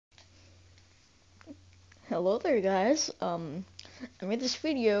Hello there, guys. I made this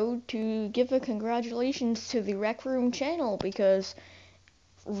video to give a congratulations to the Rec Room channel because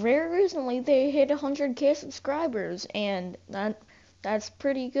very recently they hit 100K subscribers, and that's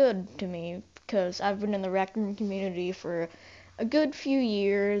pretty good to me because I've been in the Rec Room community for a good few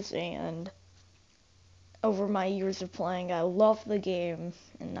years, and over my years of playing, I love the game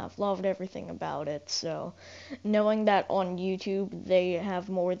and I've loved everything about it. So, knowing that on YouTube they have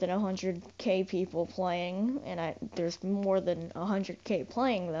more than 100K people playing, and there's more than 100K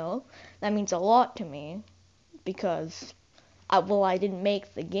playing though, that means a lot to me because I didn't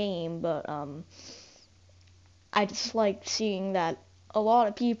make the game, but I just like seeing that a lot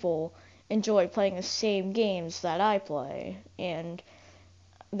of people enjoy playing the same games that I play, and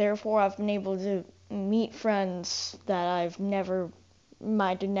therefore I've been able to meet friends that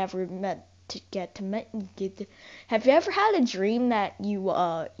might have never met to get to have you ever had a dream that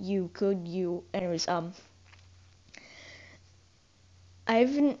anyways, I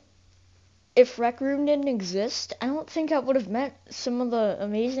haven't if Rec Room didn't exist, I don't think I would have met some of the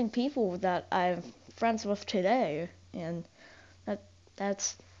amazing people that I'm friends with today, and that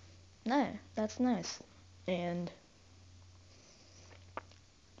that's that's nice. And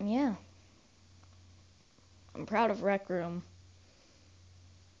yeah, I'm proud of Rec Room.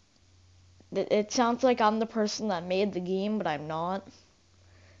 It sounds like I'm the person that made the game, but I'm not.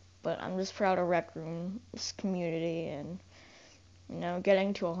 But I'm just proud of Rec Room's community, and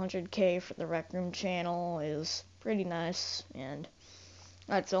getting to 100K for the Rec Room channel is pretty nice, and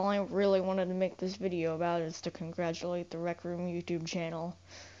that's all I really wanted to make this video about, is to congratulate the Rec Room YouTube channel.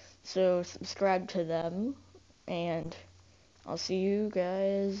 So subscribe to them, and I'll see you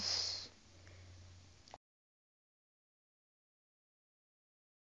guys